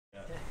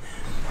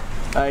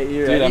Alright,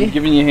 you Dude, ready? I'm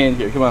giving you a hand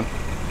here. Come on.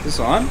 Is this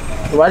on?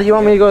 Why do you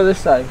want me to go this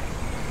side?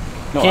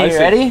 No, Okay, you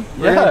ready?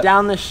 We're Yeah. gonna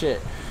down this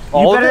shit.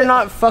 All You of better it?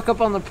 not fuck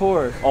up on the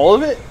pour. All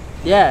of it?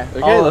 Yeah.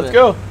 Okay, let's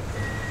go.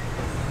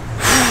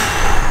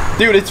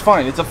 Dude, it's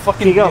fine. It's a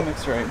fucking go.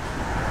 BMX train.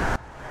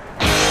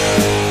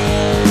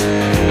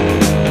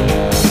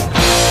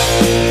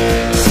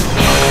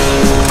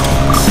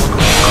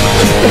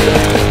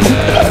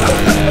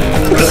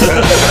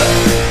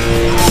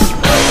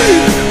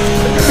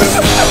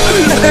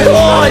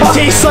 Oh, it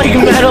tastes like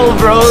metal,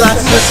 bro.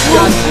 That's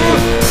disgusting.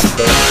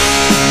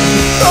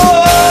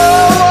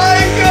 Oh my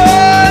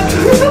god!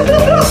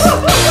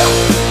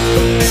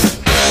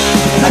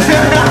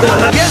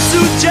 Guess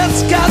who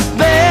just got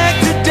back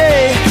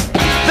today?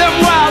 Them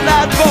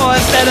wild-eyed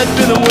boys that had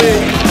been away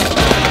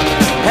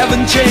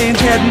haven't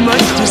changed, had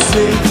much to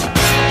say.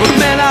 But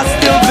man, I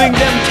still think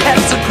them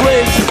cats are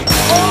crazy.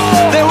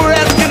 They were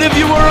asking if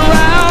you were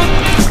around,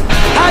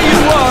 how you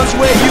was,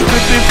 where you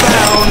could be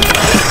found.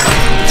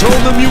 Told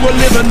them you were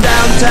living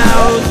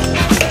downtown,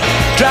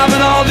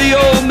 driving all the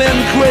old men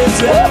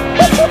crazy. The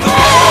boys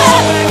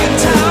are back in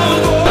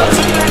town, boys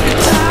are back in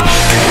town.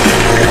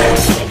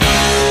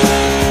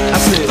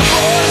 I said, the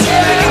boys are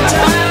back in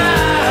town,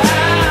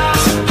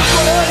 the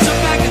boys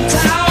are back in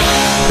town.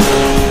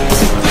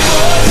 The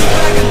boys are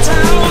back in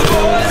town, the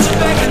boys are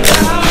back in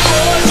town, the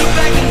boys are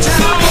back in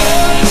town, the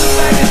boys are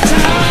back in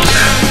town.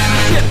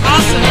 Shit,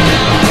 awesome.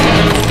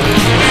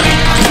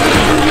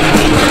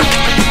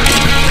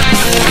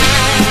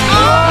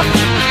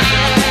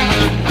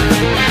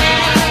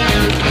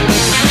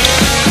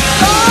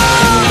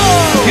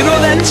 You know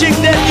that chick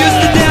that used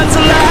to dance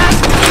a lot?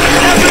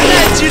 Every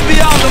night she'd be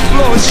on the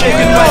floor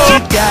shaking what she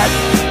got.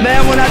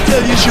 Man, when I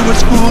tell you she was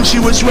cool, she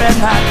was red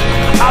hot.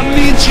 I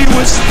mean, she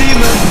was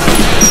steaming.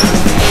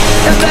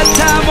 At that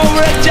time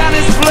over at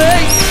Johnny's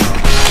place,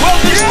 well,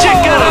 this chick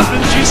got up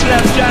and she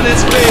slapped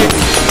Johnny's face.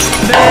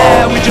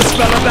 Man, we just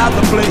fell about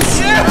the place.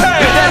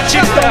 If that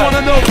chick don't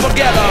wanna know,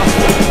 forget her.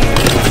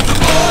 The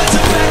boys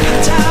are back in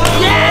town.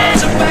 The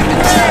boys are back in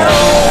town.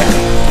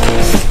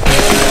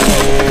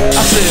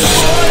 I said, the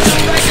boys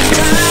are back in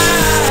town.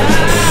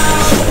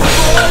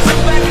 The boys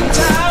are back in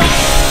town. I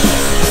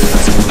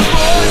said, the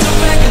boys are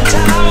back in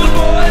town. The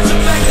boys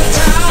are back in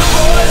town. The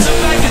boys are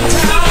back in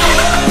town. The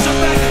boys are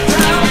back in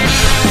town.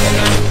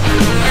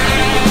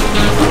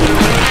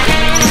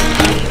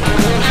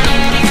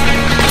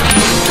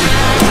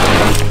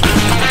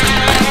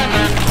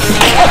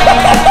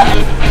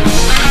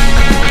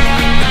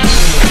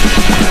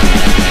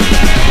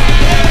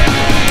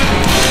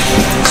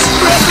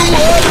 Spread the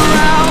word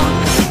around.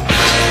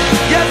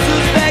 Guess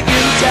who's back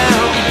in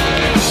town?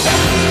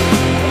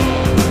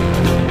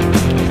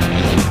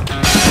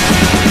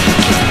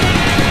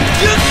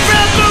 Just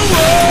spread the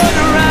word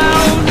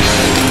around.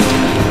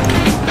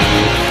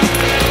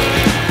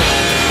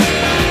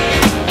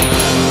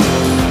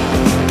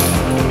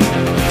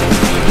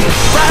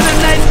 Friday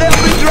night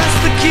they'll be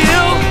dressed to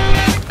kill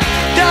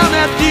down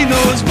at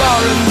Dino's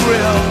Bar and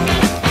Grill.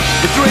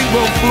 The drink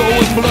will flow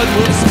and blood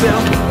will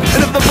spill.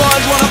 And if the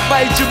boys wanna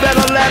fight, you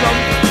better let them.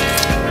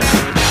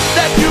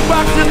 That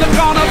jukebox in the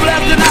corner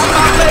blasting out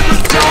my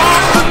favorite song.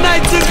 The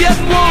nights are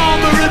getting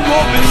warmer, it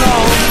won't be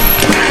long.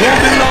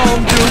 Won't be long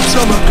till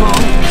summer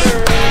comes.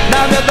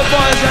 Now that the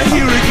boys are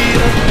here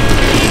again.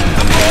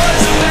 The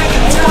boys are back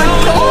in town.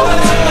 The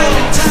boys are back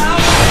in town.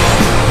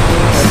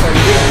 The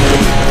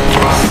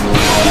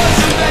boys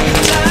are back in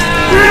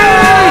town.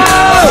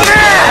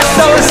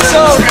 That was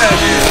so good.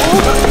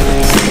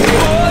 The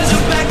boys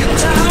are back in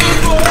town.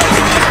 The boys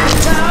are back in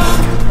town.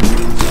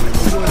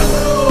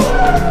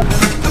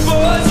 The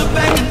boys are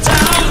back in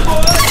town. The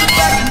boys are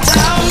back in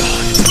town.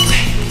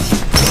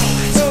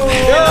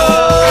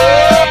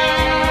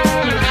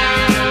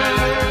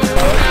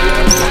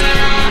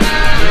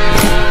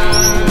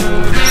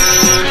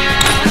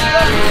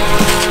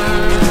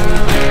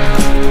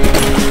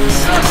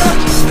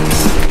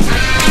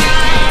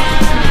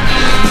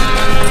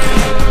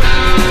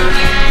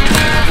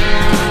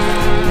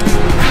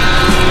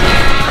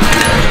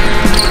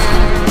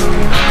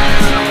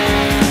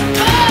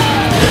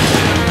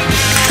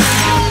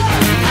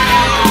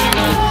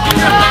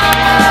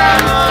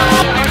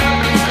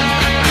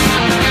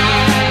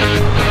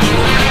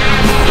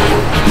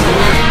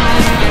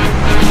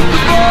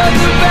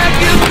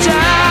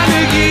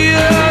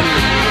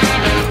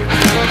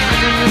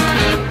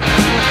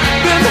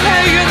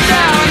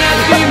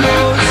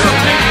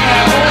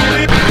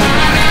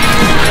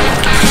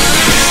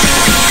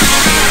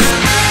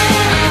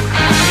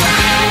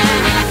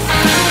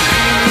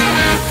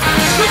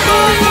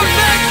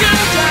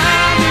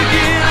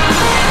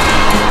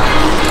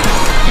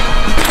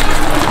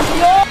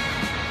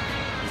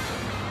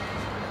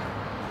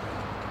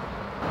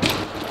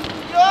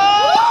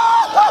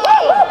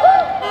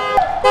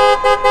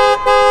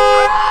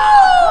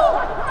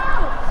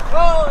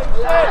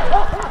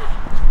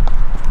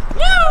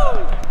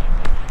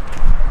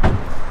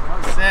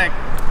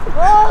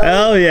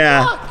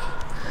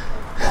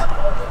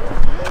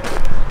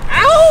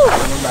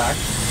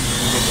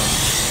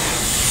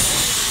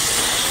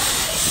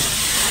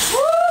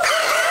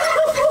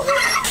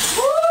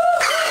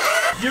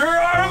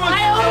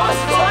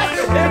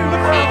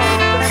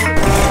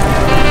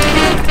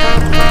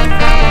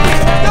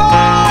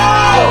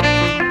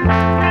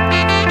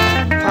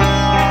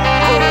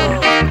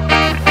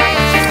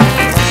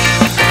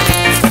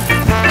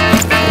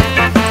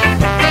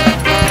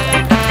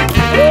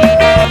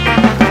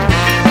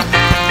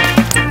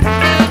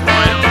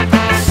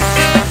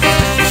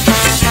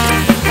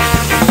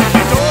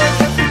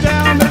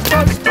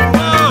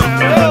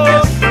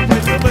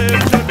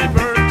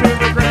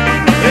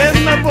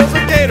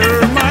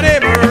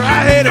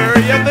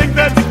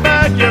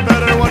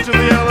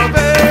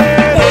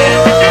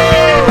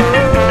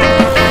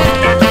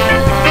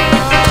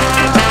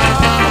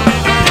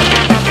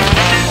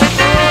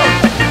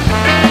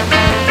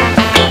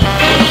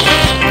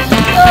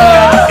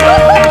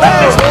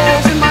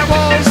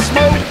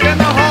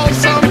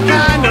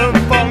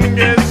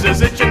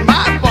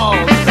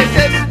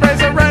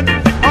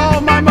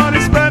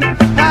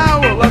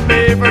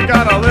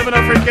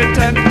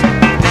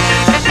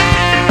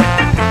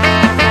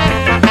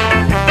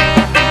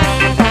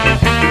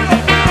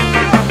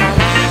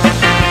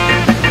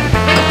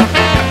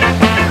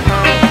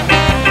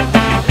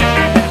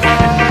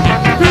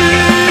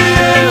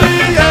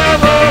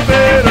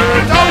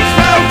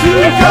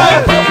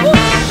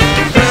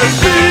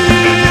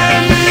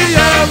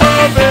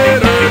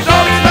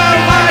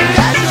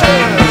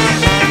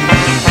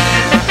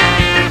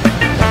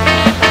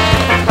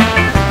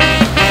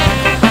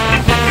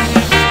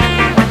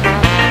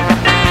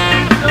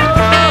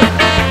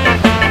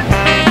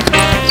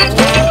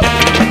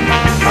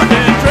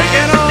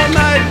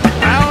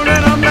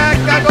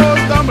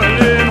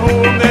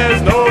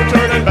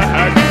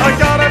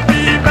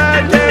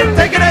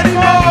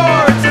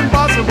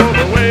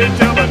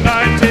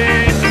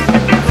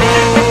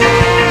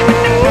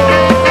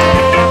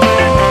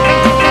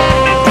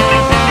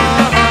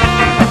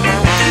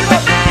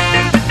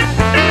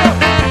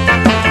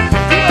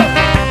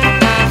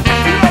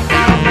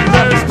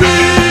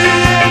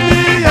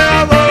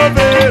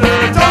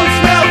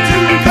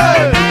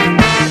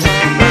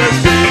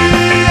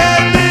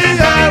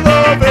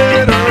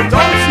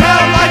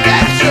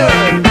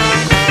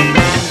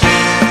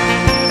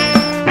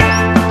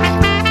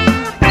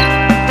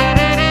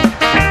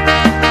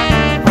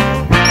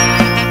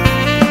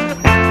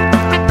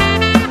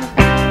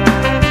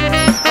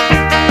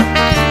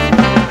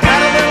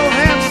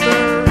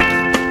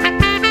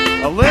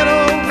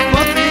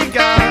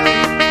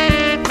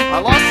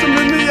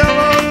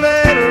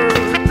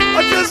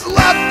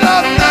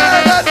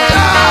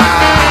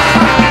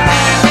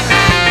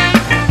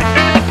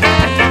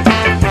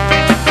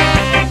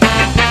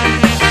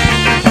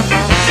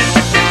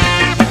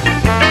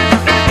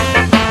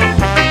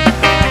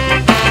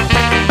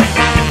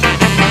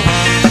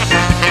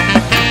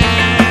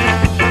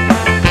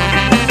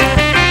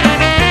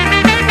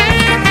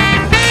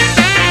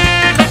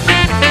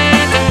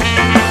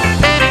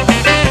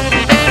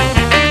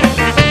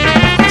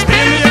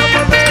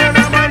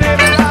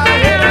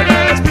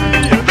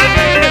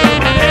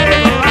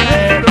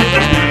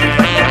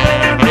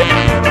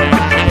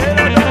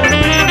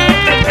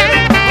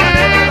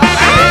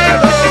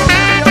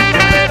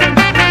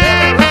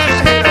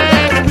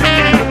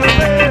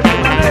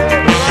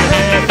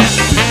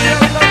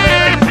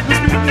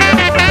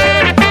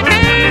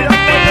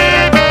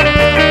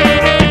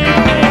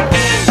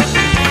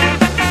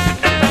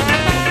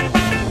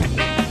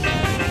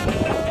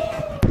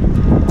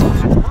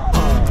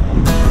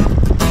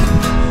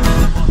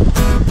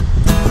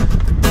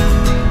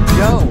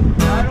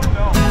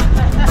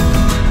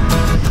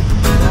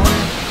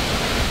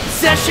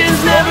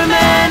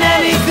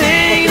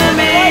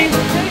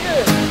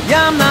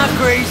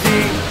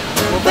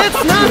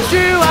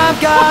 true, I've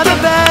got a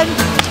bed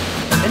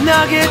and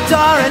a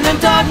guitar and a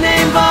dog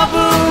named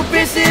Babu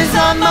pisses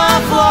on my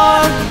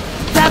floor.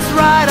 That's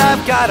right,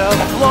 I've got a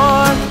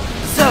floor.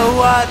 So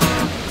what?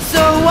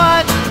 So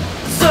what?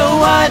 So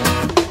what?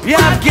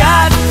 Yeah, I've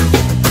got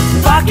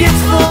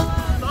pockets full.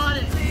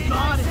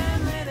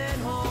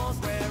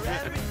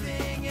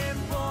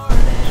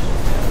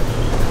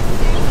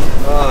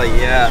 Oh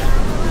yeah.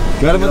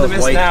 Got him in the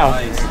mist now.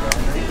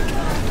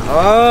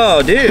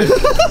 Oh, dude.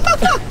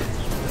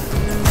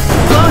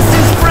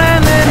 Closest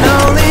friend,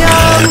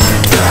 Linoleum.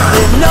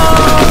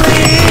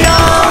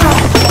 Linoleum.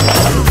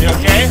 You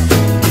okay?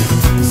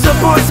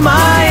 Supports my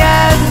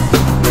head.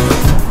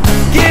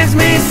 Gives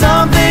me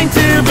something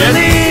to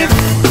believe.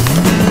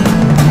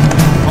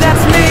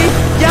 That's me,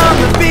 on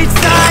the beach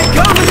side,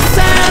 going to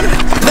sand.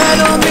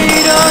 Metal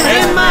needle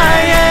in my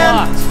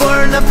hand,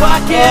 sport in a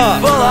pocket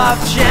full of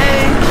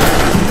change.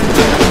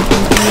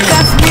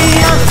 That's me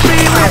on the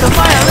street with a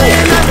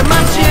violin under my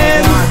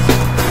chin.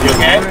 You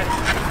okay?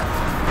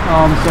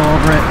 Oh, I'm so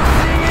over it.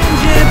 Singing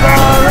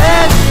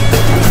gibberish.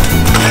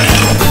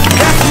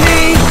 That's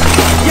me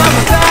on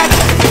the back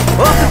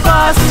of the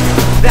bus.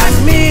 That's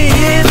me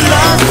in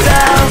the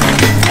cell.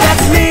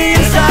 That's me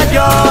inside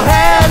your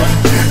head.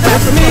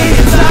 That's me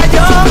inside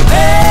your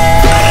head.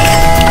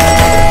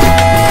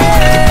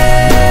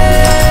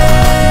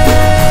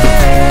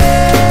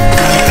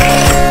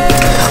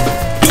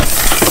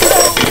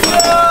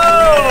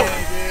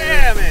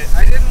 Damn it!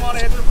 I didn't want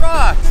to hit the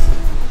rocks.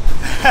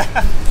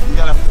 You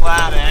got a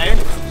flat, eh?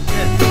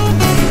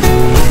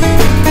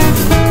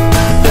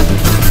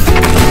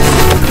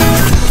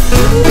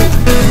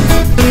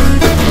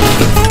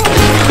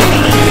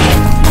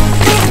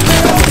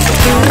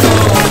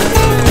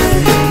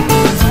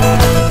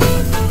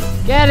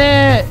 Get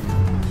it!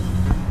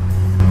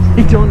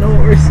 I don't know what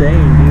we're saying,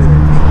 dude.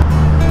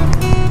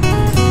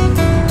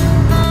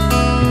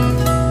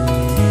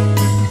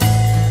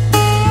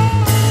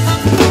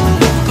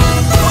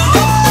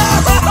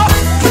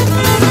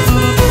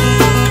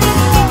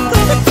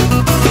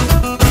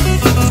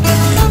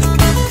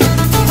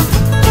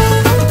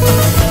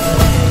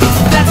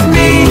 That's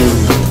me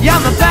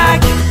on the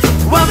back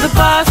of the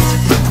bus.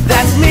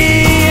 That's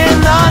me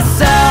in the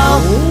cell.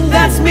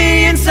 That's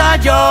me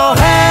inside your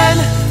head.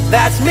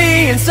 That's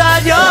me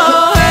inside your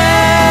head.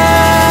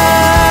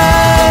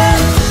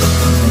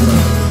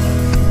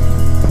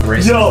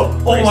 Yo,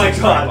 oh my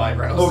god.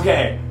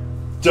 Okay,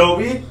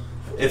 Dobie,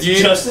 it's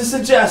just a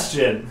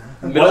suggestion.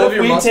 Middle What of if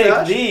your we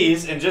mustache? take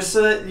these, and just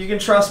so that you can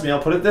trust me, I'll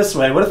put it this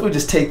way. What if we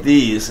just take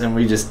these and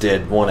we just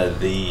did one of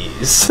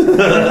these? You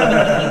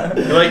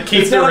like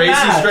keep It's the gonna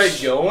racing match. straight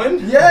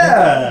going?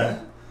 Yeah.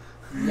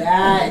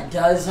 Yeah, it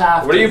does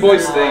have What do to you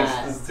boys match.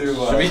 think?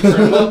 Should we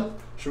trim up?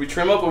 Should we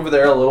trim up over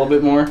there a little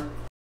bit more?